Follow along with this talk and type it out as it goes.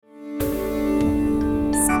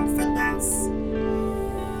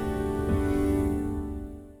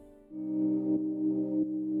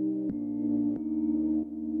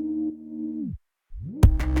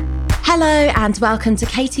Hello and welcome to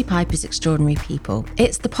Katie Piper's Extraordinary People.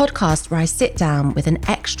 It's the podcast where I sit down with an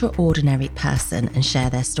extraordinary person and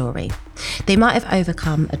share their story. They might have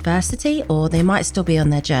overcome adversity or they might still be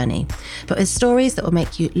on their journey, but with stories that will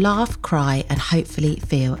make you laugh, cry and hopefully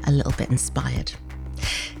feel a little bit inspired.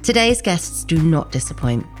 Today's guests do not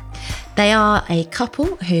disappoint. They are a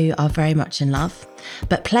couple who are very much in love,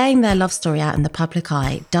 but playing their love story out in the public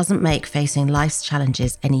eye doesn't make facing life's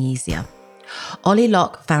challenges any easier. Ollie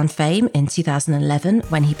Locke found fame in 2011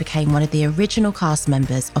 when he became one of the original cast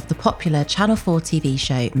members of the popular Channel 4 TV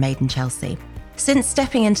show Made in Chelsea. Since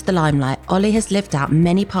stepping into the limelight, Ollie has lived out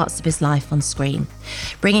many parts of his life on screen,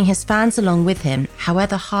 bringing his fans along with him,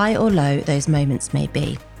 however high or low those moments may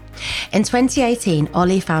be. In 2018,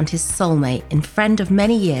 Ollie found his soulmate in friend of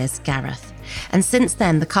many years, Gareth. And since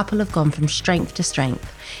then, the couple have gone from strength to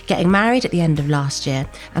strength, getting married at the end of last year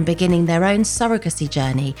and beginning their own surrogacy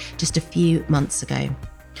journey just a few months ago.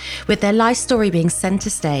 With their life story being centre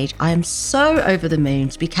stage, I am so over the moon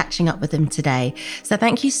to be catching up with them today. So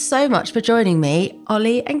thank you so much for joining me,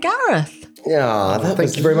 Ollie and Gareth. Yeah,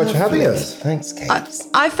 thank you very much for having us. Thanks, Kate.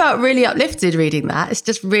 I felt really uplifted reading that. It's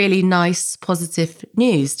just really nice, positive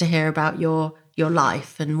news to hear about your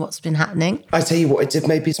life and what's been happening. I tell you what, it did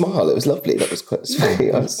make me smile. It was lovely. That was quite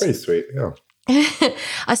sweet. That's very sweet, yeah.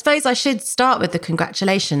 I suppose I should start with the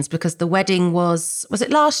congratulations because the wedding was it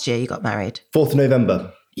last year you got married? 4th of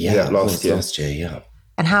November. Yeah, last year. Last year, yeah.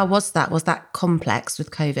 And how was that? Was that complex with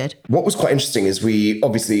COVID? What was quite interesting is we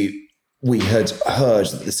had heard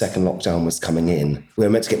that the second lockdown was coming in. We were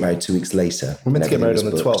meant to get married 2 weeks later. We were meant to get married on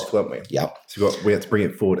the 12th, weren't we? Yeah. So we had to bring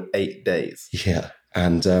it forward 8 days. Yeah.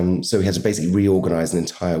 And so we had to basically reorganise an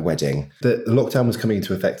entire wedding. The lockdown was coming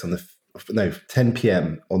into effect on 10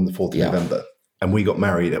 p.m. on the 4th of November. And we got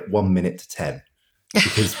married at 1 minute to 10.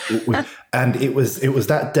 Because and it was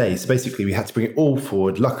that day. So basically we had to bring it all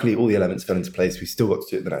forward. Luckily, all the elements fell into place. We still got to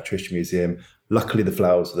do it at the Natural History Museum. Luckily, the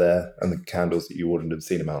flowers were there and the candles that you wouldn't have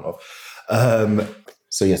seen amount of.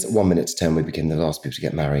 So yes, at 1 minute to 10, we became the last people to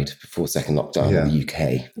get married before second lockdown in the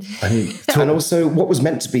UK. I mean, and also what was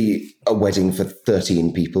meant to be a wedding for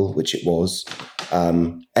 13 people, which it was,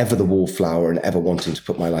 ever the wallflower and ever wanting to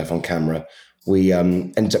put my life on camera, we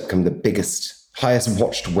ended up becoming the biggest, highest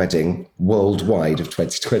watched wedding worldwide of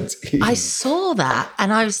 2020. I saw that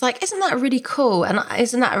and I was like, isn't that really cool? And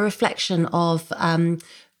isn't that a reflection of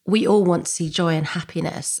we all want to see joy and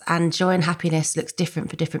happiness, and joy and happiness looks different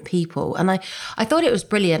for different people. And I thought it was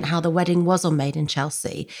brilliant how the wedding was on Made in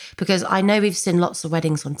Chelsea, because I know we've seen lots of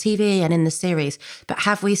weddings on TV and in the series, but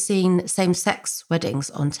have we seen same-sex weddings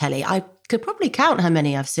on telly? I could probably count how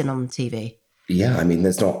many I've seen on TV. Yeah, I mean,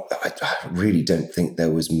 I really don't think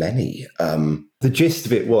there was many. The gist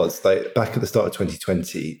of it was, like, back at the start of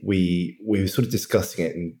 2020, we were sort of discussing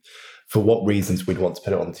it and for what reasons we'd want to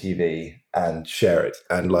put it on TV and share it.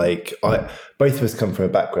 And like, both of us come from a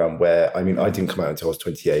background where, I mean, I didn't come out until I was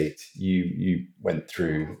 28. You went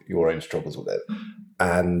through your own struggles with it.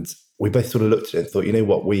 And we both sort of looked at it and thought, you know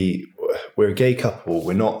what, we're a gay couple.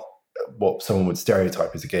 We're not what someone would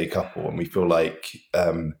stereotype as a gay couple. And we feel like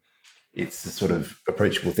it's a sort of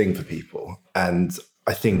approachable thing for people. And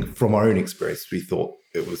I think from our own experience, we thought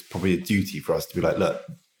it was probably a duty for us to be like, look,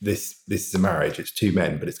 this is a marriage. It's two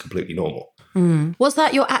men, but it's completely normal. Mm. Was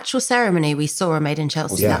that your actual ceremony we saw on Made in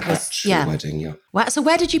Chelsea? Yeah, that was actual wedding, yeah. Well, so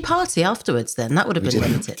where did you party afterwards then? That would have been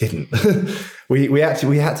limited. Didn't. we had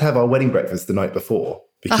to have our wedding breakfast the night before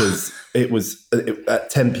because it was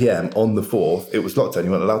at 10 p.m. on the 4th. It was lockdown.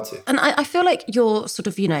 You weren't allowed to. And I feel like you're sort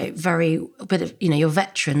of, you're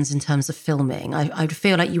veterans in terms of filming. I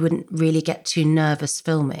feel like you wouldn't really get too nervous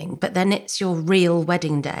filming, but then it's your real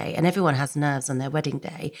wedding day and everyone has nerves on their wedding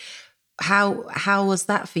day. How was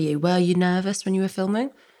that for you? Were you nervous when you were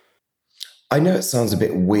filming? I know it sounds a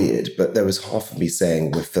bit weird, but there was half of me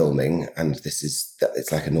saying we're filming and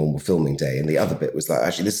it's like a normal filming day. And the other bit was like,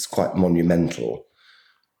 actually, this is quite monumental.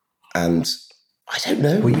 And I don't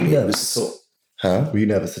know. Were you nervous at all? Huh? Were you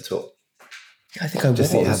nervous at all? Yeah, I think I was.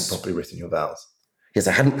 Just that you hadn't properly written your vows. Yes,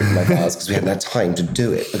 I hadn't written my vows because we hadn't had time to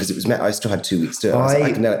do it because it was I still had 2 weeks to do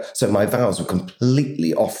it. So my vows were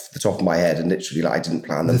completely off the top of my head and literally I didn't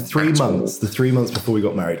plan them. The 3 months before we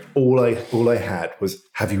got married, all I had was,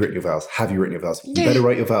 have you written your vows? Have you written your vows? You better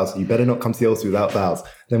write your vows. You better not come to the altar without vows.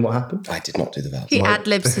 Then what happened? I did not do the vows. He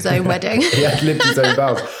ad-libs his own wedding. He ad-libbed his own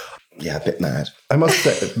vows. Yeah, a bit mad. I must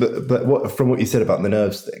say, but from what you said about the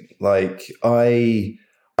nerves thing, like I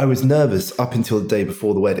was nervous up until the day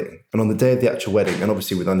before the wedding. And on the day of the actual wedding, and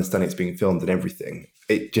obviously with understanding it's being filmed and everything,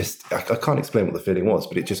 it just, I can't explain what the feeling was,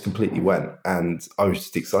 but it just completely went. And I was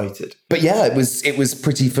just excited. But yeah, it was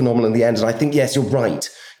pretty phenomenal in the end. And I think, yes, you're right.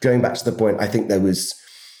 Going back to the point, I think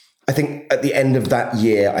I think at the end of that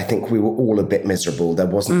year, I think we were all a bit miserable. There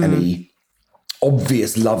wasn't any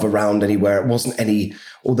obvious love around anywhere. It wasn't any,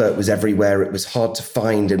 although it was everywhere, it was hard to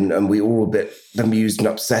find, and we were all a bit bemused and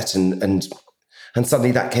upset, and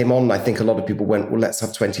suddenly that came on. I think a lot of people went, well, let's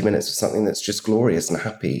have 20 minutes of something that's just glorious and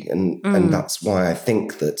happy. And that's why I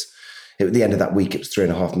think that at the end of that week, it was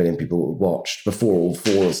 3.5 million people who watched before all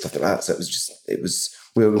four and stuff like that. So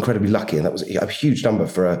we were incredibly lucky. And that was a huge number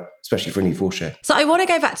especially for an E4 show. So I want to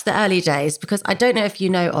go back to the early days, because I don't know if you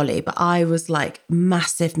know, Ollie, but I was like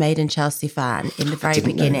massive Made in Chelsea fan in the very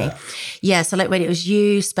beginning. Yeah. So like when it was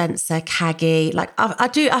you, Spencer, Caggie, like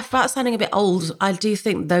I felt sounding a bit old. I do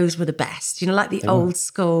think those were the best, like the old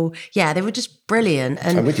school. Yeah. They were just brilliant.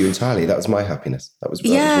 And I'm with you entirely. That was my happiness. That was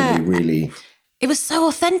really, really... It was so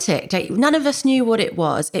authentic. None of us knew what it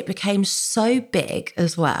was. It became so big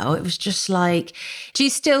as well. It was just like, do you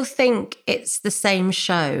still think it's the same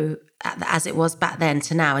show as it was back then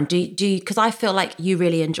to now? And do you, because I feel like you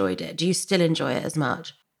really enjoyed it. Do you still enjoy it as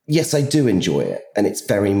much? Yes, I do enjoy it. And it's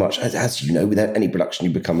very much, as you know, with any production,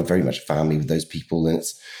 you become very much a family with those people. And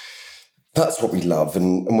that's what we love.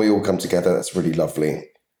 And we all come together. That's really lovely.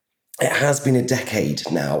 It has been a decade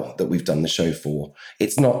now that we've done the show for.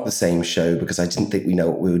 It's not the same show because I didn't think we know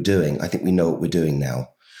what we were doing. I think we know what we're doing now.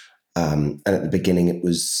 And at the beginning,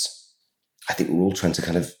 I think we were all trying to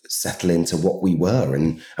kind of settle into what we were,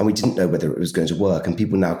 and we didn't know whether it was going to work. And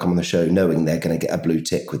people now come on the show knowing they're going to get a blue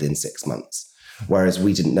tick within 6 months. Whereas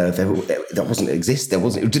we didn't know if that it didn't exist. There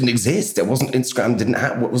wasn't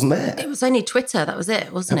Instagram, what wasn't there. It was only Twitter. That was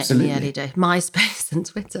it, wasn't Absolutely. it? In the early days, MySpace and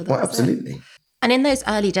Twitter. Absolutely. And in those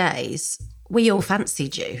early days, we all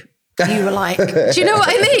fancied you. You were like, do you know what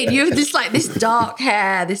I mean? You were just like this dark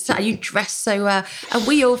hair, you dressed so well, and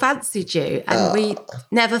we all fancied you, and we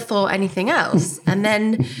never thought anything else. And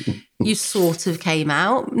then you sort of came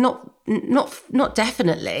out, not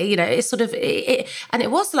definitely, it's sort of it, and it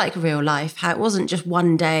was like real life. How it wasn't just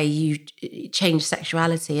one day you changed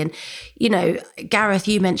sexuality, and Gareth,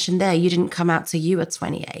 you mentioned there you didn't come out till you were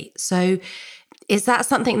 28, so. Is that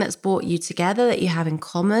something that's brought you together, that you have in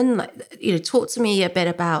common? Like, talk to me a bit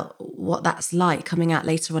about what that's like coming out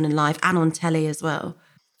later on in life and on telly as well.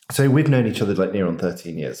 So we've known each other like near on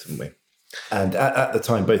 13 years, haven't we? And at the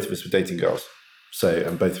time, both of us were dating girls.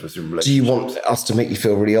 And both of us were in relationships. Do you want us to make you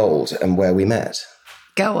feel really old and where we met?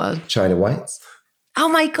 Go on. China Whites. Oh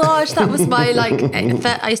my gosh, that was my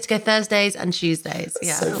I used to go Thursdays and Tuesdays.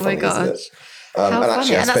 Yeah. So funny, my gosh. How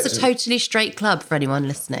funny. And that's a totally straight club for anyone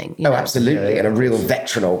listening. Absolutely. And a real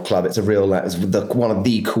veteran old club. It's one of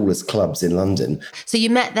the coolest clubs in London. So you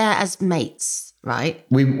met there as mates, right?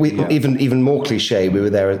 Even more cliche, we were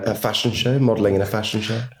there at a fashion show, modelling in a fashion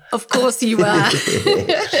show. Of course you were.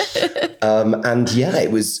 It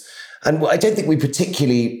was, and I don't think we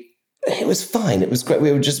particularly, it was fine. It was great.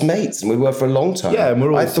 We were just mates, and we were for a long time. Yeah,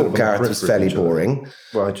 and I thought Gareth was fairly boring.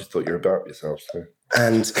 Well, I just thought you were about yourself. So.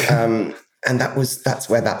 And that's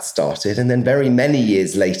where that started. And then very many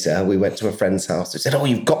years later, we went to a friend's house who said, "Oh,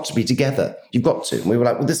 you've got to be together. You've got to." And we were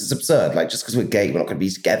like, "Well, this is absurd. Like, just because we're gay, we're not going to be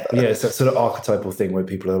together." Yeah, it's that sort of archetypal thing where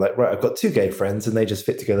people are like, "Right, I've got two gay friends, and they just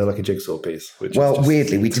fit together like a jigsaw piece."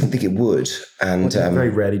 Weirdly, we didn't think it would, and it very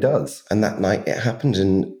rarely does. And that night, it happened,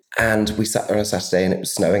 and we sat there on a Saturday, and it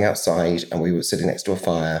was snowing outside, and we were sitting next to a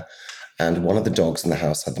fire, and one of the dogs in the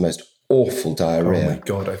house had the most awful diarrhea. Oh my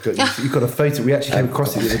God, you've got a photo. We actually came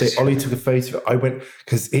across it the other day. Ollie took a photo of it. I went,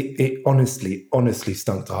 because it honestly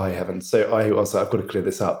stunk to high heaven. So I was like, I've got to clear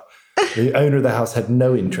this up. The owner of the house had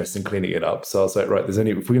no interest in cleaning it up. So I was like, right, if we're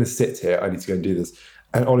going to sit here, I need to go and do this.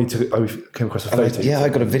 And Ollie came across a photo. I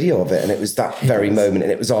got a video of it, and it was that very moment.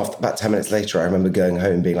 And it was about 10 minutes later, I remember going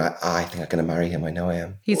home and being like, I think I'm going to marry him. I know I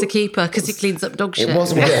am. He's a keeper because he cleans up dog shit. It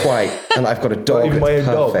wasn't quite. And I've got a dog. Even my own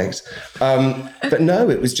perfect. But no,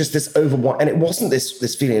 it was just this and it wasn't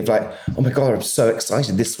this feeling of like, oh my God, I'm so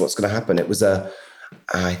excited. This is what's going to happen. It was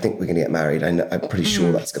I think we're going to get married. I'm pretty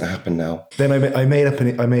sure that's going to happen now. Then I made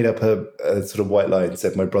up a sort of white lie and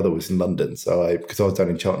said my brother was in London. So because I was down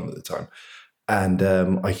in Cheltenham at the time. And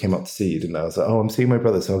I came up to see you, didn't I? I was like, I'm seeing my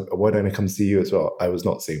brother, so why don't I come see you as well? I was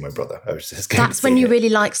not seeing my brother. I was just That's when you really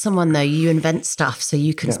like someone, though. You invent stuff so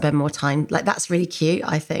you can spend more time. Like, that's really cute,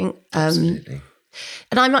 I think. Absolutely.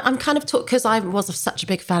 And I'm kind of because I was such a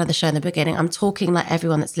big fan of the show in the beginning, I'm talking like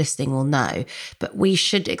everyone that's listening will know. But we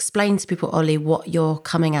should explain to people, Ollie, what your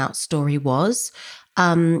coming out story was.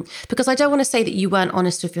 Because I don't want to say that you weren't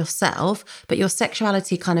honest with yourself, but your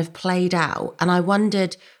sexuality kind of played out. And I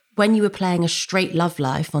wondered, when you were playing a straight love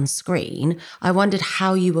life on screen, I wondered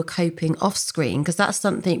how you were coping off screen, because that's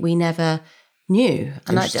something we never knew.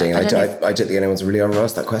 And interesting. I don't think anyone's really ever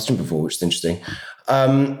asked that question before, which is interesting.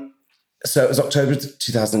 So it was October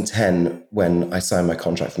 2010 when I signed my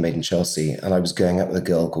contract for Made in Chelsea, and I was going out with a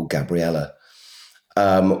girl called Gabriella.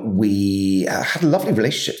 We had a lovely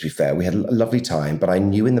relationship, to be fair. We had a lovely time, but I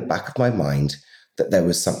knew in the back of my mind that there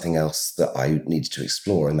was something else that I needed to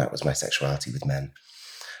explore, and that was my sexuality with men.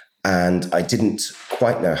 And I didn't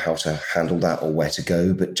quite know how to handle that or where to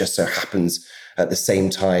go, but just so happens at the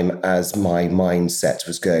same time as my mindset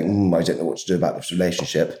was going, I don't know what to do about this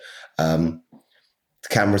relationship, the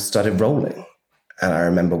cameras started rolling. And I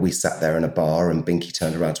remember we sat there in a bar and Binky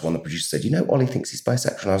turned around to one of the producers and said, Ollie thinks he's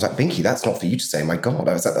bisexual. And I was like, Binky, that's not for you to say. My God.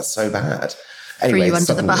 I was like, that's so bad. Anyway, threw you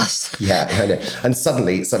under the bus. Yeah, I know. And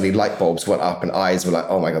suddenly light bulbs went up and eyes were like,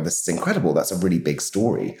 oh my God, this is incredible. That's a really big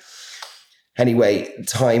story. Anyway,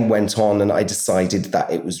 time went on and I decided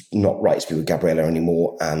that it was not right to be with Gabriella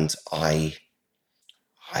anymore. And I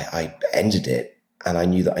ended it. And I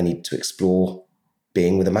knew that I needed to explore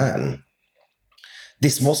being with a man.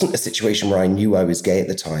 This wasn't a situation where I knew I was gay at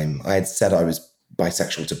the time. I had said I was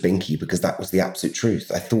bisexual to Binky because that was the absolute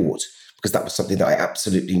truth, I thought, because that was something that I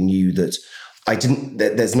absolutely knew that I didn't,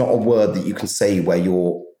 there's not a word that you can say where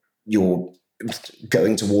you're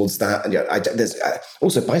going towards that. And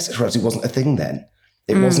also bisexuality wasn't a thing then.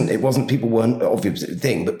 It wasn't, people weren't obviously a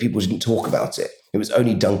thing, but people didn't talk about it. It was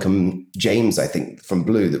only Duncan James, I think, from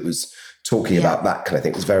Blue that was talking about that kind of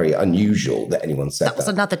thing. It was very unusual that anyone said that. That was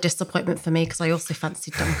another disappointment for me because I also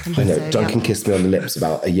fancied Duncan. I know. Duncan kissed me on the lips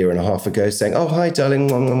about a year and a half ago saying, oh, hi,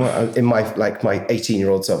 darling. In my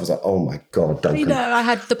 18-year-old self was like, oh my God, Duncan. I know, I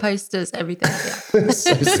had the posters, everything. Yeah.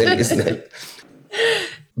 So silly, isn't it?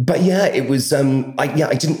 But yeah, it was,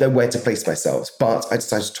 I didn't know where to place myself, but I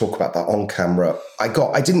decided to talk about that on camera.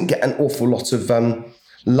 I didn't get an awful lot of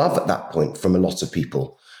love at that point from a lot of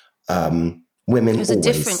people. Women always. It was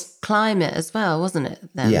a different climate as well, wasn't it?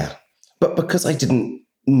 Then? Yeah. But because I didn't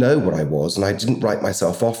know what I was and I didn't write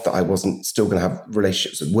myself off that I wasn't still going to have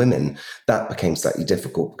relationships with women, that became slightly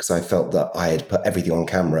difficult because I felt that I had put everything on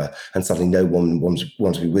camera and suddenly no one wanted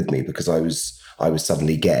to be with me because I was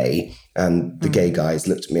suddenly gay, and the gay guys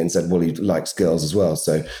looked at me and said, well, he likes girls as well.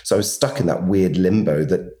 So I was stuck in that weird limbo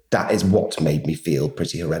that is what made me feel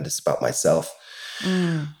pretty horrendous about myself.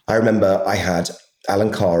 I remember I had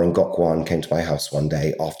Alan Carr and Gokwan came to my house one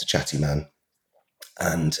day after Chatty Man,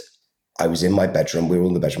 and I was in my bedroom. We were all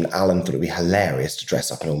in the bedroom, and Alan thought it'd be hilarious to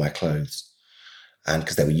dress up in all my clothes, and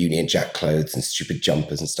because they were Union Jack clothes and stupid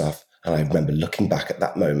jumpers and stuff. And I remember looking back at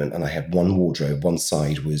that moment, and I had one wardrobe. One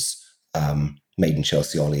side was Made in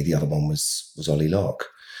Chelsea Ollie, the other one was Ollie Locke.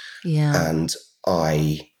 Yeah, and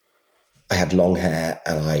I had long hair,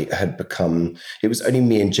 and I had become. It was only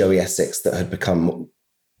me and Joey Essex that had become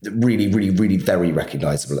really, really, really very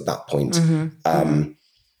recognisable at that point.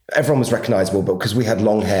 Everyone was recognisable, but because we had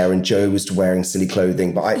long hair and Joe was wearing silly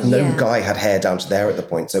clothing, but no guy had hair down to there at the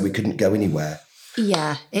point, so we couldn't go anywhere.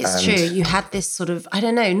 Yeah, it's true. You had this sort of, I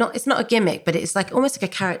don't know, it's not a gimmick, but it's like almost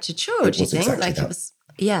like a caricature, do you think? Exactly like that. It was,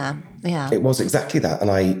 yeah. It was exactly that. And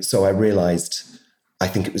I realised, I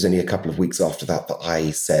think it was only a couple of weeks after that I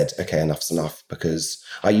said, okay, enough's enough, because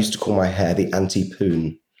I used to call my hair the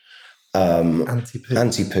anti-poon.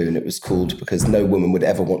 Anti-poon it was called, because no woman would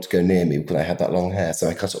ever want to go near me when I had that long hair, so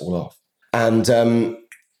I cut it all off. And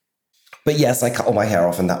but yes, I cut all my hair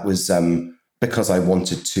off, and that was because I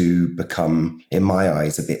wanted to become, in my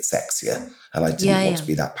eyes, a bit sexier, and I didn't want to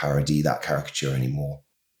be that parody, that caricature anymore.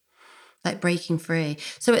 Like breaking free.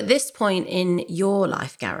 So at this point in your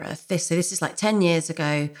life, Gareth, this is like 10 years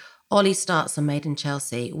ago, Ollie starts on Made in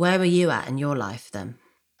Chelsea. Where were you at in your life then?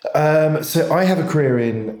 So I have a career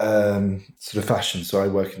in sort of fashion. So I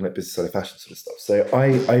work in like business side of fashion sort of stuff. So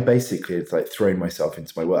I basically had like thrown myself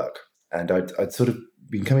into my work, and I'd sort of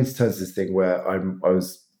been coming to terms with this thing where I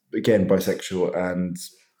was again bisexual, and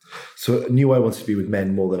so I knew I wanted to be with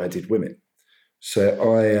men more than I did women. So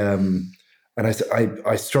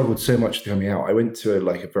I struggled so much with coming out. I went to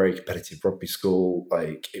a very competitive rugby school.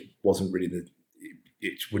 Like it wasn't really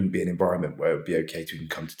it wouldn't be an environment where it would be okay to even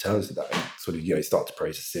come to terms with that and sort of, start to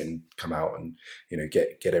process it and come out and,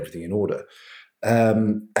 get everything in order.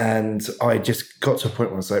 And I just got to a point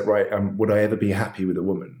where I was like, right, would I ever be happy with a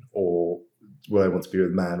woman, or will I want to be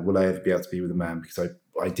with a man? Will I ever be able to be with a man? Because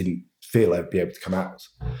I didn't feel I'd be able to come out.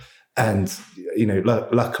 And,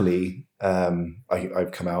 luckily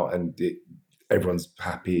I've come out, and everyone's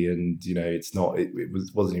happy, and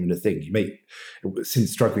wasn't even a thing.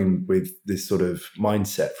 Since struggling with this sort of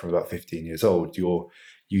mindset from about 15 years old,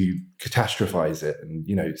 you catastrophize it, and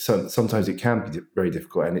sometimes it can be very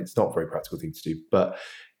difficult, and it's not a very practical thing to do. But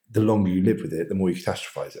the longer you live with it, the more you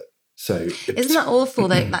catastrophize it. So isn't that awful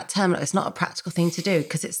though, that term? It's not a practical thing to do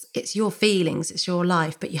because it's your feelings, it's your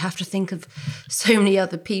life, but you have to think of so many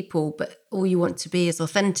other people, but all you want to be is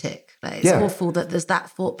authentic. Like, it's awful that there's that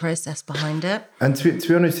thought process behind it. And to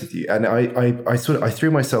be honest with you, and I threw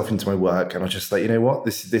myself into my work, and I was just like, you know what,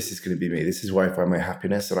 this is going to be me. This is where I find my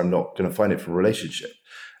happiness, and I'm not going to find it from a relationship.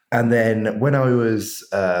 And then when I was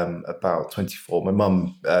about 24, my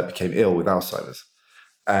mum became ill with Alzheimer's.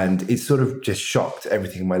 And it sort of just shocked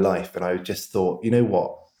everything in my life. And I just thought, you know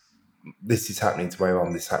what? This is happening to my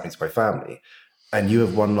mum, this is happening to my family. And you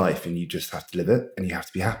have one life and you just have to live it and you have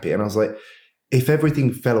to be happy. And I was like, if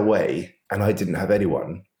everything fell away and I didn't have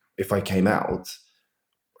anyone, if I came out,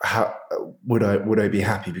 how would I be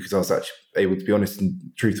happy? Because I was actually able to be honest and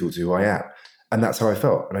truthful to who I am. And that's how I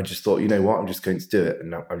felt. And I just thought, you know what? I'm just going to do it.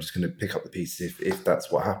 And I'm just going to pick up the pieces if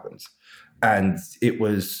that's what happens. And it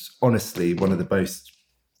was honestly one of the most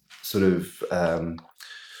sort of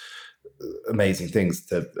amazing things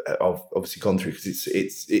to I've obviously gone through, because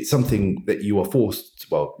it's something that you are forced.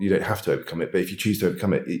 Well, you don't have to overcome it, but if you choose to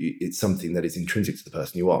overcome it, it's something that is intrinsic to the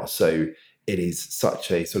person you are. So it is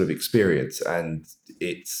such a sort of experience, and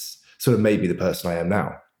it's sort of made me the person I am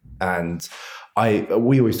now. And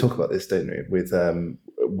we always talk about this, don't we? With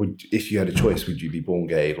if you had a choice, would you be born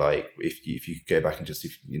gay? Like if you could go back and just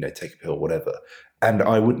take a pill, whatever. And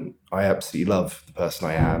I wouldn't. I absolutely love the person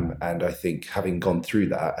I am, and I think having gone through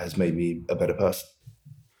that has made me a better person.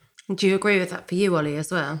 Do you agree with that for you, Ollie,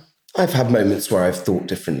 as well? I've had moments where I've thought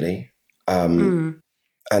differently, and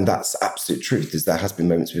that's absolute truth. Is there has been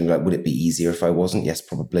moments where like, would it be easier if I wasn't? Yes,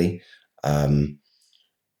 probably.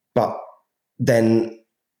 But then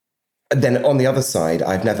on the other side,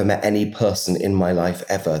 I've never met any person in my life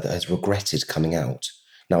ever that has regretted coming out.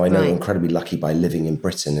 Now, I know I'm incredibly lucky by living in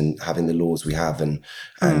Britain and having the laws we have, and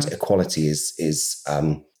equality is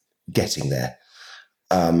getting there.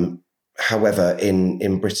 However,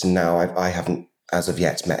 in Britain now, I haven't, as of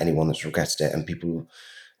yet, met anyone that's regretted it. And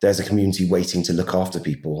there's a community waiting to look after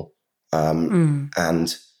people.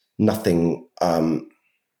 And nothing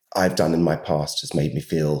I've done in my past has made me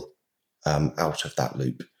feel out of that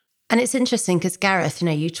loop. And it's interesting because, Gareth,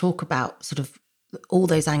 you talk about sort of all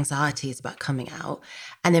those anxieties about coming out,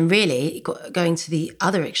 and then really going to the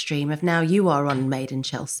other extreme of now you are on Made in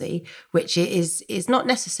Chelsea, which is not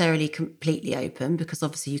necessarily completely open, because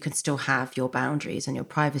obviously you can still have your boundaries and your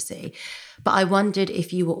privacy. But I wondered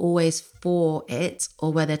if you were always for it,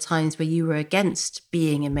 or were there times where you were against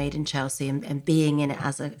being in Made in Chelsea and being in it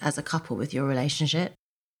as a couple with your relationship?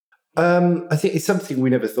 I think it's something we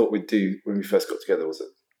never thought we'd do when we first got together, was it?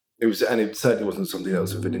 And it certainly wasn't something that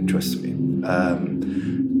was of an interest to me.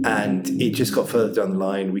 And it just got further down the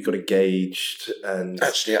line. We got engaged, and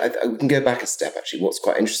actually, we can go back a step. Actually, what's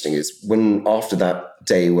quite interesting is when after that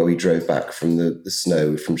day where we drove back from the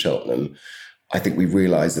snow from Cheltenham, I think we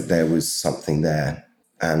realised that there was something there,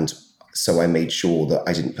 and so I made sure that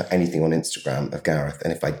I didn't put anything on Instagram of Gareth,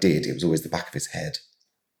 and if I did, it was always the back of his head.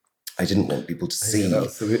 I didn't want people to see.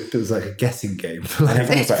 It was like a guessing game. And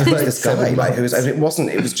everyone was like, who's this guy? Like, it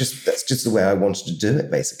was just, that's just the way I wanted to do it,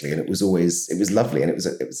 basically. And it was lovely. And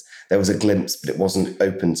there was a glimpse, but it wasn't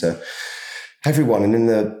open to everyone. And in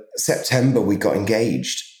the September, we got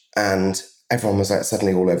engaged, and everyone was like,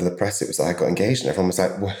 suddenly all over the press, it was like, I got engaged, and everyone was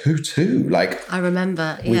like, well, who to? Like, I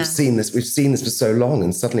remember, we've seen this for so long.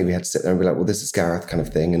 And suddenly we had to sit there and be like, well, this is Gareth kind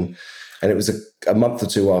of thing. And it was a month or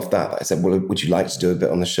two after that I said, well, would you like to do a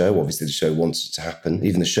bit on the show? Obviously, the show wanted it to happen.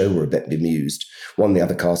 Even the show were a bit bemused. One of the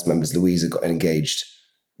other cast members, Louisa, got engaged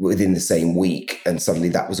within the same week. And suddenly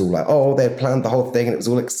that was all like, oh, they had planned the whole thing and it was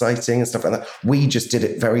all exciting and stuff like that. We just did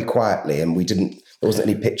it very quietly, and there wasn't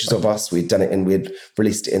any pictures of us. We'd done it and we'd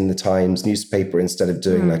released it in the Times newspaper instead of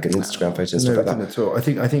doing like an Instagram photo and stuff like that. At all. I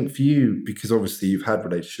think for you, because obviously you've had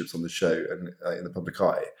relationships on the show and in the public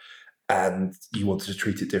eye, and you wanted to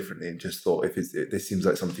treat it differently, and just thought, this seems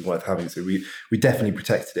like something worth having. So we definitely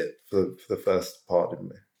protected it for the first part, didn't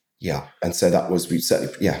we? Yeah. And so that was, we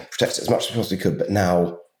certainly, protected it as much as we possibly could. But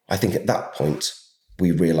now I think at that point,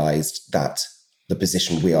 we realised that the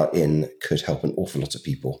position we are in could help an awful lot of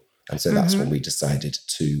people. And so that's when we decided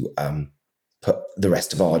to put the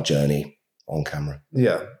rest of our journey on camera.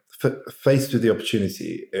 Yeah. Faced with the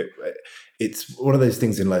opportunity, it's one of those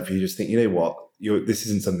things in life where you just think, you know what, this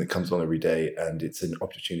isn't something that comes along every day, and it's an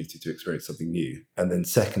opportunity to experience something new. And then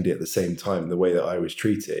secondly, at the same time, the way that I always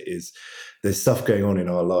treat it is there's stuff going on in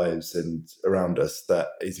our lives and around us that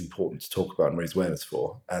is important to talk about and raise awareness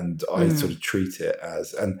for. And I sort of treat it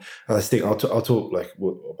as, and I think I'll talk like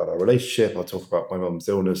about our relationship, I'll talk about my mum's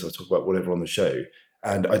illness, I'll talk about whatever on the show.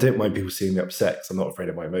 And I don't mind people seeing me upset because I'm not afraid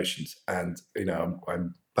of my emotions. And,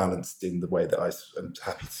 I'm balanced in the way that I'm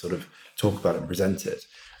happy to sort of talk about it and present it.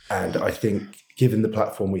 And I think given the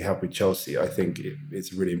platform we have with Chelsea, I think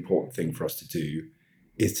it's a really important thing for us to do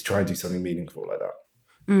is to try and do something meaningful like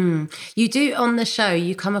that. You do on the show,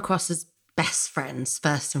 you come across as best friends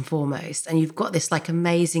first and foremost, and you've got this like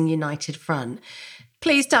amazing united front.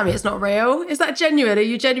 Please tell me it's not real. Is that genuine? Are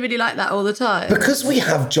you genuinely like that all the time? Because we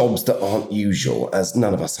have jobs that aren't usual, as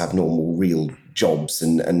none of us have normal, real jobs.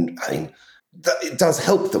 And I mean, it does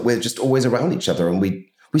help that we're just always around each other, and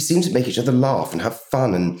we seem to make each other laugh and have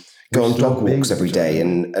fun and go on dog walks every day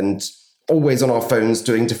and always on our phones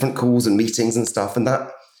doing different calls and meetings and stuff. And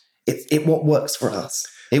that, it what works for us.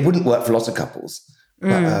 It wouldn't work for lots of couples.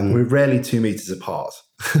 But, we're rarely 2 meters apart.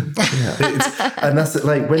 And that's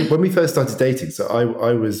like when we first started dating. So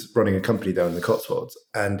I was running a company down in the Cotswolds,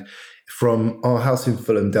 and from our house in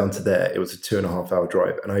Fulham down to there, it was a 2.5 hour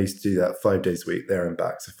drive. And I used to do that 5 days a week, there and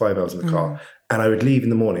back. So 5 hours in the car. And I would leave in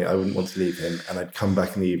the morning. I wouldn't want to leave him. And I'd come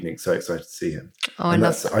back in the evening, so excited to see him. Oh, I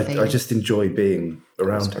love that. I just enjoy being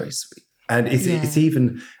around him. Very sweet. And it's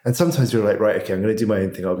even, and sometimes you're like, right, okay, I'm going to do my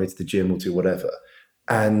own thing. I'll go to the gym or do whatever.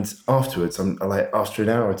 And afterwards, I'm like, after an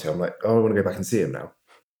hour or two, I'm like, oh, I want to go back and see him now.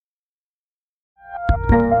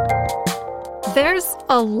 There's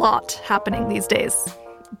a lot happening these days,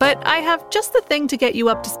 but I have just the thing to get you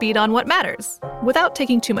up to speed on what matters without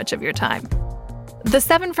taking too much of your time. The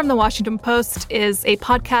 7 from the Washington Post is a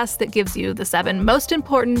podcast that gives you the 7 most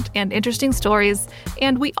important and interesting stories,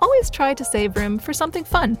 and we always try to save room for something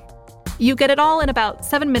fun. You get it all in about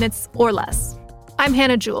 7 minutes or less. I'm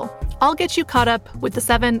Hannah Jewell. I'll get you caught up with the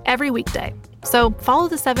 7 every weekday. So follow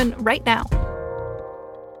the 7 right now.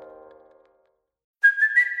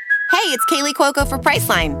 Hey, it's Kaylee Cuoco for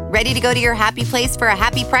Priceline. Ready to go to your happy place for a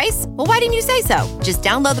happy price? Well, why didn't you say so? Just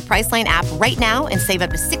download the Priceline app right now and save up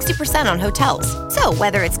to 60% on hotels. So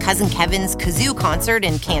whether it's Cousin Kevin's Kazoo Concert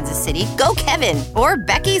in Kansas City, go Kevin, or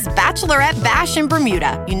Becky's Bachelorette Bash in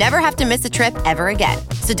Bermuda, you never have to miss a trip ever again.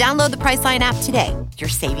 So download the Priceline app today. Your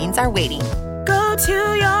savings are waiting. Go to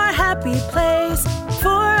your happy place for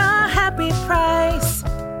a happy price.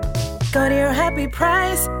 Go to your happy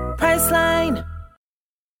price, Priceline.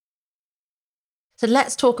 So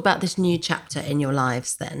let's talk about this new chapter in your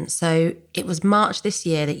lives then. So it was March this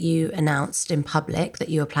year that you announced in public that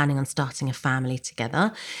you were planning on starting a family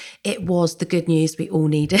together. It was the good news we all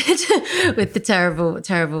needed with the terrible,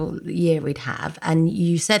 terrible year we'd have. And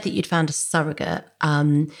you said that you'd found a surrogate,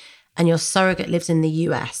 and your surrogate lives in the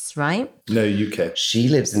US, right? No, UK. She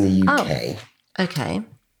lives in the UK. Oh, okay.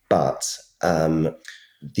 But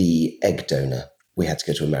the egg donor, we had to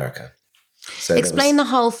go to America. So explain the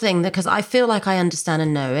whole thing, because I feel like I understand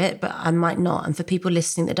and know it, but I might not. And for people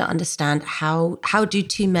listening that don't understand, how do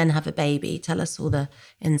 2 men have a baby? Tell us all the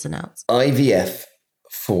ins and outs. IVF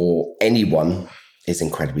for anyone is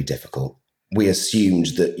incredibly difficult. We assumed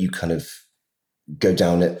that you kind of go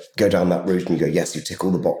down that route and you go, yes, you tick all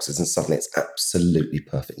the boxes, and suddenly it's absolutely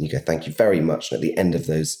perfect. And you go, thank you very much. And at the end of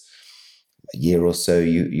those year or so,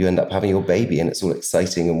 you end up having your baby, and it's all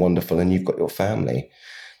exciting and wonderful, and you've got your family.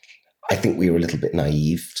 I think we were a little bit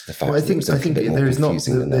naive to the fact that it was a little bit more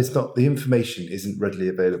confusing than that. The information isn't readily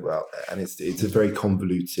available out there, and it's a very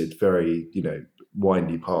convoluted, very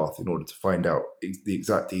windy path in order to find out the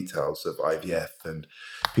exact details of IVF and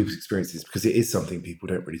people's experiences, because it is something people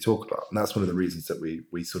don't really talk about, and that's one of the reasons that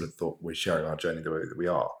we sort of thought we're sharing our journey the way that we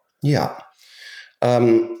are. Yeah.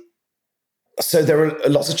 So there are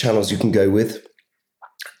lots of channels you can go with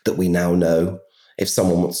that we now know. If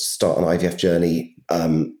someone wants to start an IVF journey,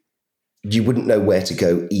 you wouldn't know where to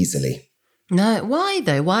go easily. No, why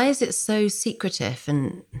though? Why is it so secretive?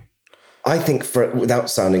 And I think, without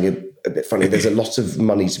sounding a bit funny, there's a lot of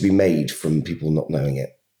money to be made from people not knowing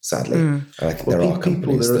it, sadly. And I think there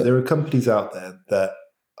are companies out there that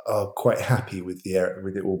are quite happy with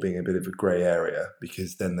it all being a bit of a grey area,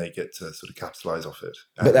 because then they get to sort of capitalise off it.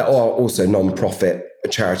 But there are also non-profit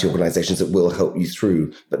charity organisations that will help you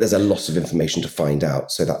through, but there's a lot of information to find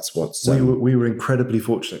out. So that's what's... We were incredibly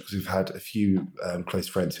fortunate, because we've had a few close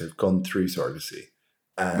friends who have gone through surrogacy,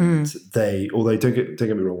 and they, although don't get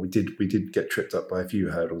me wrong, we did get tripped up by a few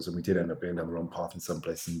hurdles, and we did end up being down the wrong path in some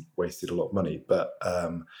place and wasted a lot of money. But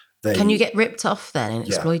can you get ripped off then and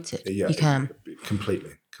exploited? Yeah, you can.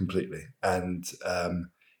 Completely. And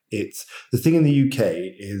it's the thing in the UK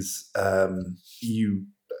is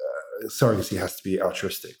surrogacy has to be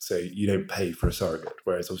altruistic, so you don't pay for a surrogate,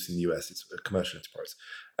 whereas obviously in the US it's a commercial enterprise,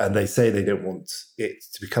 and they say they don't want it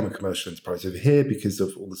to become a commercial enterprise over here because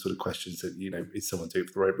of all the sort of questions that is someone doing it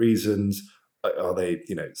for the right reasons, are they,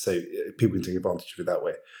 so people can take advantage of it that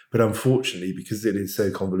way. But unfortunately, because it is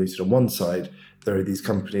so convoluted on one side, there are these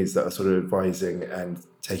companies that are sort of advising and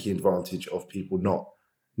taking advantage of people not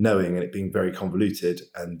knowing, and it being very convoluted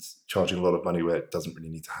and charging a lot of money where it doesn't really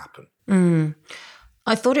need to happen.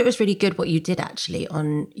 I thought it was really good what you did actually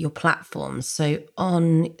on your platforms. So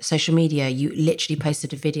on social media, you literally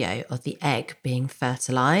posted a video of the egg being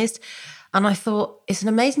fertilized. And I thought it's an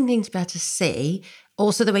amazing thing to be able to see.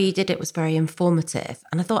 Also, the way you did it was very informative.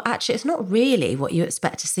 And I thought, actually, it's not really what you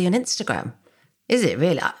expect to see on Instagram. Is it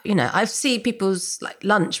really? I've seen people's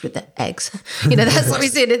lunch with the eggs. That's what we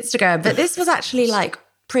see on Instagram. But this was actually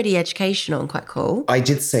pretty educational and quite cool. I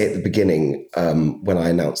did say at the beginning, when I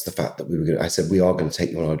announced the fact that I said, we are going to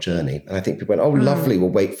take you on our journey. And I think people went, oh, lovely. We'll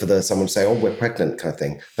wait for someone to say, oh, we're pregnant kind of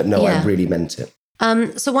thing. But no, I really meant it.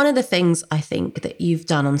 So one of the things I think that you've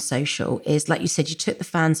done on social is, like you said, you took the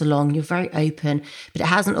fans along, you're very open, but it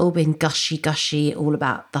hasn't all been gushy, all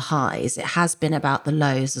about the highs. It has been about the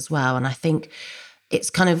lows as well. And I think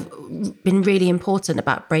it's kind of been really important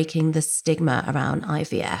about breaking the stigma around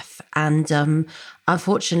IVF. And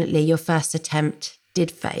unfortunately, your first attempt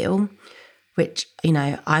did fail, which,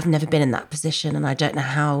 I've never been in that position. And I don't know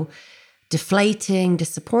how deflating,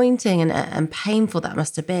 disappointing and painful that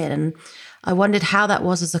must have been. And I wondered how that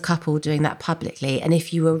was as a couple doing that publicly, and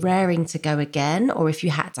if you were raring to go again, or if you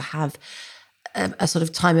had to have a sort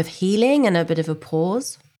of time of healing and a bit of a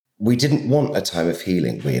pause. We didn't want a time of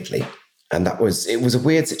healing, weirdly. And it was a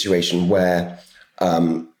weird situation where,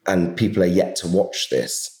 and people are yet to watch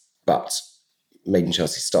this, but Made in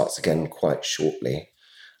Chelsea starts again quite shortly.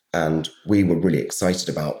 And we were really excited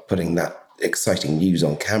about putting that exciting news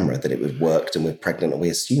on camera that it had worked and we're pregnant, and we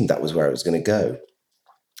assumed that was where it was going to go.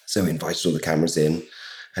 So we invited all the cameras in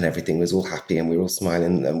and everything was all happy and we were all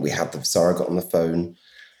smiling, and we had the surrogate on the phone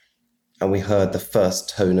and we heard the first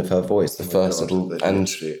tone of her voice,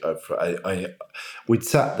 we'd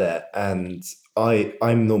sat there, and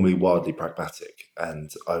I'm normally wildly pragmatic,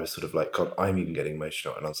 and I was sort of like, God, I'm even getting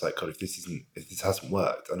emotional. And I was like, God, if this hasn't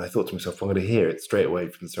worked. And I thought to myself, I'm going to hear it straight away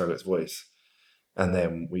from the surrogate's voice. And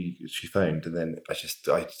then she phoned, and then I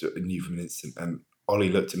knew from an instant. And Ollie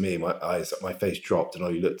looked at me, my face dropped, and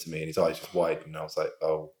Ollie looked at me, and his eyes just widened. And I was like,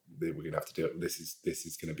 oh, we're going to have to do it. This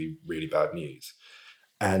is going to be really bad news.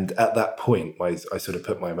 And at that point, I sort of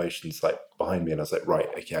put my emotions behind me, and I was like, right,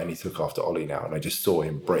 okay, I need to look after Ollie now. And I just saw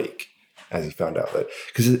him break as he found out that,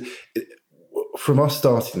 because from us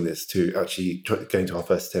starting this to actually going to our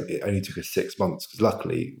first attempt, it only took us 6 months, because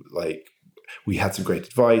luckily, we had some great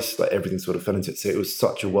advice, everything sort of fell into it. So it was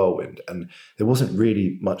such a whirlwind, and there wasn't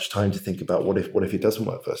really much time to think about what if it doesn't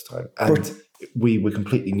work first time. And we were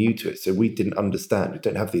completely new to it. So we didn't understand, we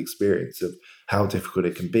don't have the experience of how difficult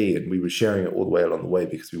it can be. And we were sharing it all the way along the way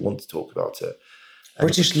because we want to talk about it. And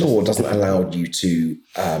British law doesn't allow you to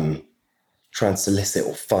try and solicit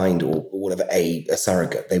or find or whatever a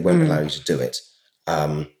surrogate. They won't allow you to do it.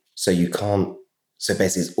 So you can't. So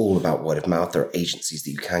basically, it's all about word of mouth. There are agencies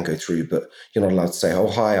that you can go through, but you're not allowed to say,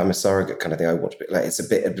 "Oh, hi, I'm a surrogate," kind of thing. I want to be it's a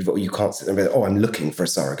bit. You can't sit there and be, "Oh, I'm looking for a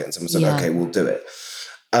surrogate," and someone's like, "Okay, we'll do it."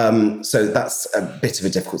 So that's a bit of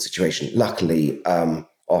a difficult situation. Luckily,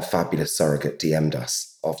 our fabulous surrogate DM'd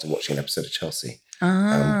us after watching an episode of Chelsea. We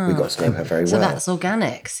got to know her very well. So that's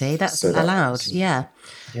organic. See, that's allowed. Yeah,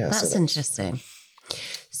 that's interesting.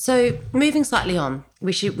 So moving slightly on,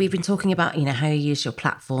 we've been talking about how you use your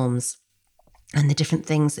platforms and the different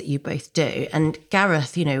things that you both do. And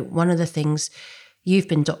Gareth, one of the things you've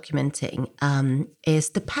been documenting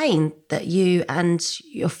is the pain that you and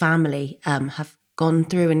your family have gone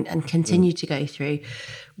through and continue to go through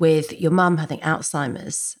with your mum having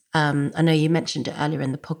Alzheimer's. I know you mentioned it earlier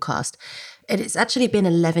in the podcast. It's actually been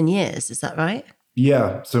 11 years, is that right?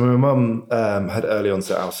 Yeah. So my mum had early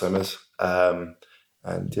onset Alzheimer's.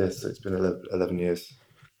 And yes, it's been 11 years.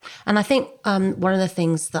 And I think one of the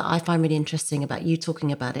things that I find really interesting about you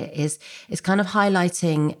talking about it is kind of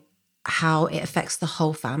highlighting how it affects the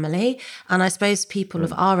whole family. And I suppose people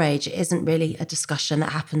of our age, it isn't really a discussion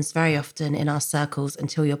that happens very often in our circles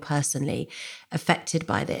until you're personally affected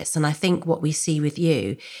by this. And I think what we see with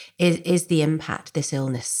you is the impact this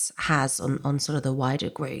illness has on sort of the wider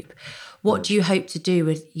group. What do you hope to do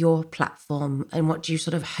with your platform, and what do you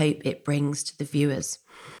sort of hope it brings to the viewers?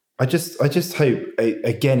 I just hope,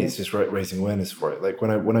 again, it's just raising awareness for it.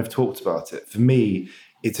 When I've talked about it, for me,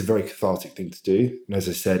 it's a very cathartic thing to do. And as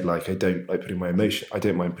I said, I don't like putting my emotion. I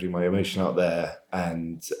don't mind putting my emotion out there.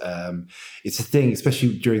 And it's a thing,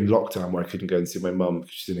 especially during lockdown where I couldn't go and see my mum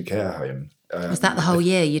because she's in a care home. Was that the whole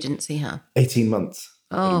year you didn't see her? 18 months.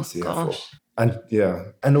 Oh, gosh. And yeah,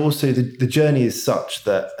 and also the journey is such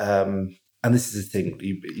that And this is the thing,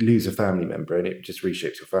 you lose a family member and it just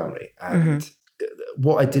reshapes your family. And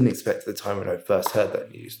what I didn't expect at the time when I first heard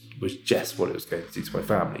that news was just what it was going to do to my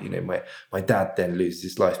family. You know, my dad then loses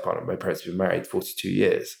his life partner. My parents have been married 42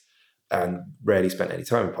 years and rarely spent any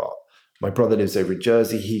time apart. My brother lives over in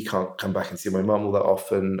Jersey. He can't come back and see my mum all that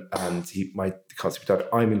often. And he can't see my dad.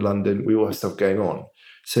 I'm in London. We all have stuff going on.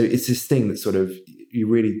 So it's this thing that sort of, you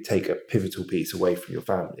really take a pivotal piece away from your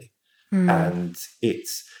family. And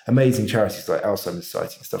it's amazing charities like Alzheimer's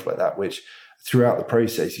Society and stuff like that, which throughout the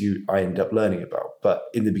process, I end up learning about. But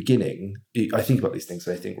in the beginning, I think about these things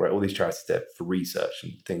and I think, right, all these charities are there for research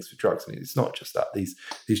and things for drugs. And it's not just that. These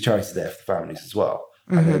charities are there for the families as well.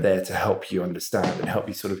 And they're there to help you understand and help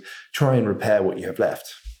you sort of try and repair what you have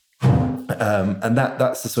left. And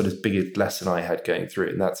that's the sort of biggest lesson I had going through.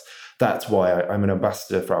 And that's why I'm an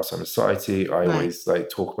ambassador for Alzheimer's Society. I always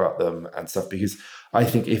talk about them and stuff, because I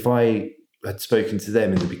think if I had spoken to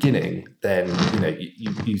them in the beginning, then, you know,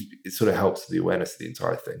 it sort of helps the awareness of the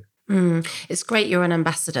entire thing. It's great you're an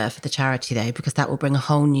ambassador for the charity though, because that will bring a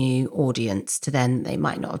whole new audience to then they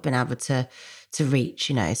might not have been able to reach,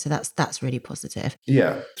 you know, so that's really positive.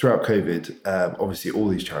 Yeah, throughout COVID, obviously all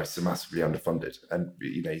these charities are massively underfunded, and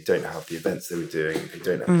you know, you don't have the events they were doing, you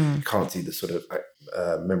can't do the sort of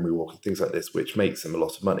memory walk and things like this, which makes them a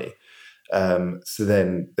lot of money. So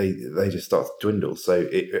then they just start to dwindle. So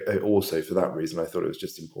it also, for that reason, I thought it was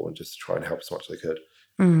just important just to try and help as much as I could.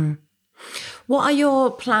 What are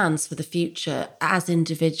your plans for the future as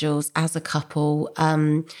individuals, as a couple?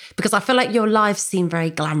 Because I feel like your lives seem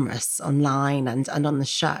very glamorous online and on the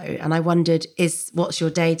show. And I wondered, what's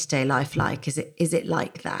your day-to-day life like? Is it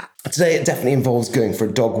like that? Today it definitely involves going for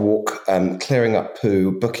a dog walk, clearing up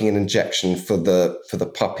poo, booking an injection for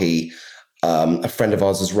the puppy. A friend of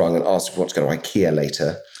ours has rung and asked if we want to go to IKEA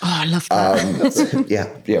later. Oh, I love that. Yeah,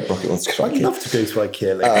 Brockett wants to go to IKEA. I'd love to go to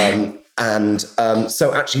IKEA later. And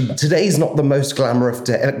so actually today's not the most glamorous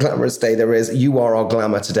day there is. You are our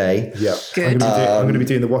glamour today. Yeah. Good. I'm going to be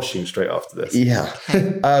doing the washing straight after this. Yeah.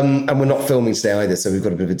 And we're not filming today either, so we've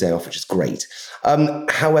got a bit of a day off, which is great.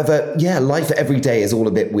 However, life every day is all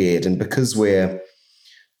a bit weird. And because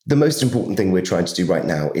the most important thing we're trying to do right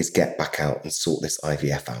now is get back out and sort this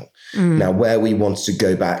IVF out. Now, where we wanted to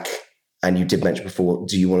go back, and you did mention before,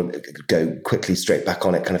 do you want to go quickly straight back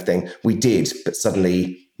on it kind of thing? We did, but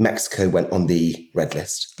suddenly Mexico went on the red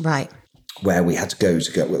list. Right. Where we had to go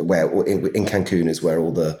where in Cancun is where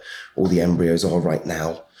all the embryos are right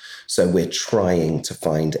now. So we're trying to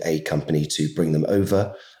find a company to bring them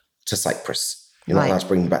over to Cyprus. You're not allowed to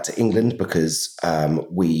bring them back to England because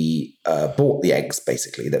we bought the eggs,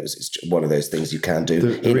 basically. It's one of those things you can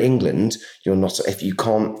do. In England, you're not, you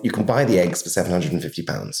can buy the eggs for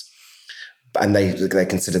 £750. And they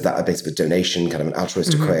consider that a bit of a donation, kind of an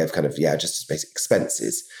altruistic way of just basic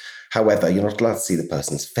expenses. However, you're not allowed to see the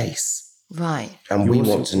person's face. Right. And we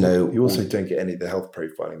want to know... You also don't get any of the health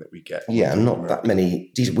profiling that we get. Yeah, not that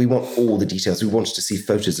many details. We want all the details. We wanted to see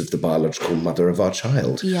photos of the biological mother of our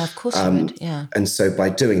child. Yeah, of course you would, yeah. And so by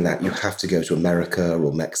doing that, you have to go to America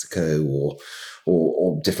or Mexico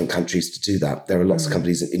or different countries to do that. There are lots of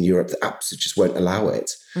companies in Europe that absolutely just won't allow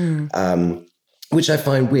it, which I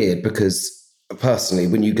find weird because... Personally,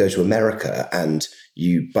 when you go to America and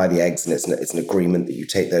you buy the eggs and it's an agreement that you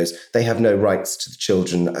take those, they have no rights to the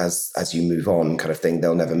children as you move on kind of thing.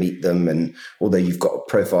 They'll never meet them. And although you've got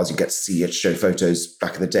profiles, you get to see it, show photos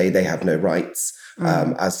back in the day, they have no rights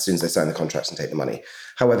as soon as they sign the contracts and take the money.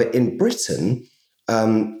 However, in Britain,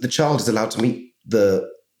 the child is allowed to meet the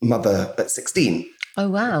mother at 16. Oh,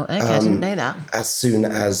 wow. Okay, I didn't know that. As soon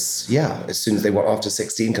as they want, after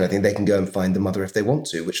 16 kind of thing, they can go and find the mother if they want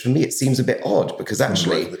to, which for me, it seems a bit odd because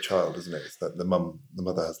actually... the child, isn't it? It's that the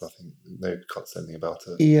mother has can't say anything about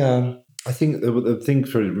it. Yeah. I think the thing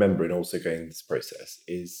to remember in also going this process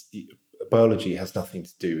is biology has nothing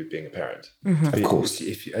to do with being a parent. Of course.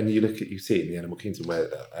 You see it in the animal kingdom where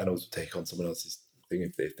animals will take on someone else's thing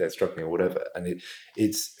if they're struggling or whatever. And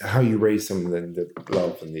it's how you raise someone, then the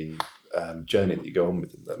love and the journey that you go on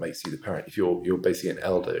with them that makes you the parent. If you're basically an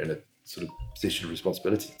elder in a sort of position of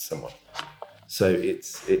responsibility to someone, so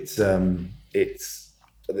it's you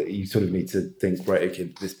sort of need to think, right,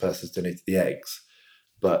 okay, this person's donated the eggs,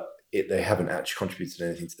 but they haven't actually contributed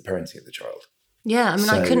anything to the parenting of the child. Yeah, I mean,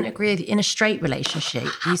 I couldn't agree with you. In a straight relationship,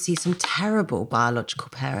 you see some terrible biological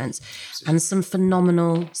parents and some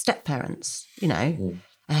phenomenal step-parents, you know,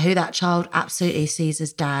 who that child absolutely sees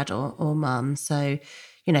as dad or mum. So,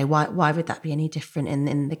 you know, why would that be any different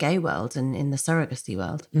in the gay world and in the surrogacy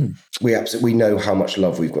world? We know how much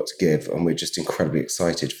love we've got to give, and we're just incredibly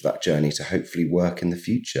excited for that journey to hopefully work in the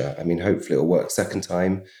future. I mean, hopefully it'll work second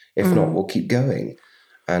time. If not, we'll keep going.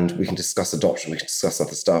 and we can discuss adoption, we can discuss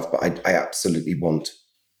other stuff. But I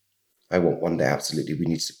want one day, absolutely,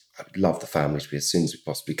 I would love the family to be as soon as we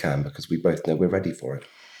possibly can, because we both know we're ready for it.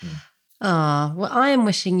 Well, I am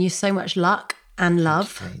wishing you so much luck and love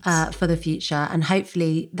for the future. And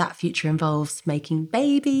hopefully that future involves making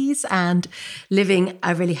babies and living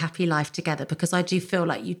a really happy life together, because I do feel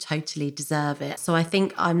like you totally deserve it. So I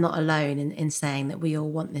think I'm not alone in saying that we all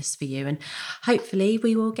want this for you. And hopefully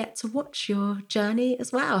we will get to watch your journey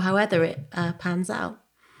as well, however it pans out.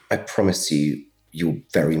 I promise you'll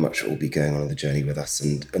very much all be going on the journey with us.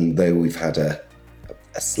 And though we've had a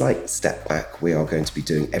slight step back, we are going to be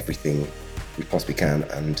doing everything we possibly can.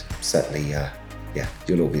 And certainly,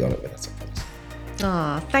 you'll all be on it with us, I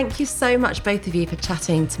promise. Thank you so much, both of you, for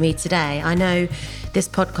chatting to me today. I know this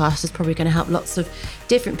podcast is probably going to help lots of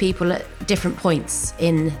different people at different points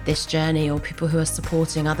in this journey, or people who are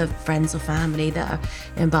supporting other friends or family that are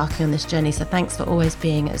embarking on this journey. So thanks for always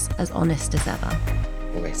being as honest as ever.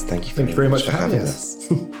 Always. Thank you very much for having us.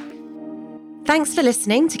 Thanks for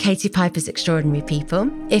listening to Katie Piper's Extraordinary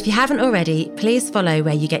People. If you haven't already, please follow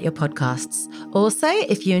where you get your podcasts. Also,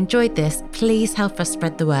 if you enjoyed this, please help us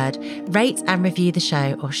spread the word, rate and review the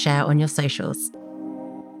show, or share on your socials.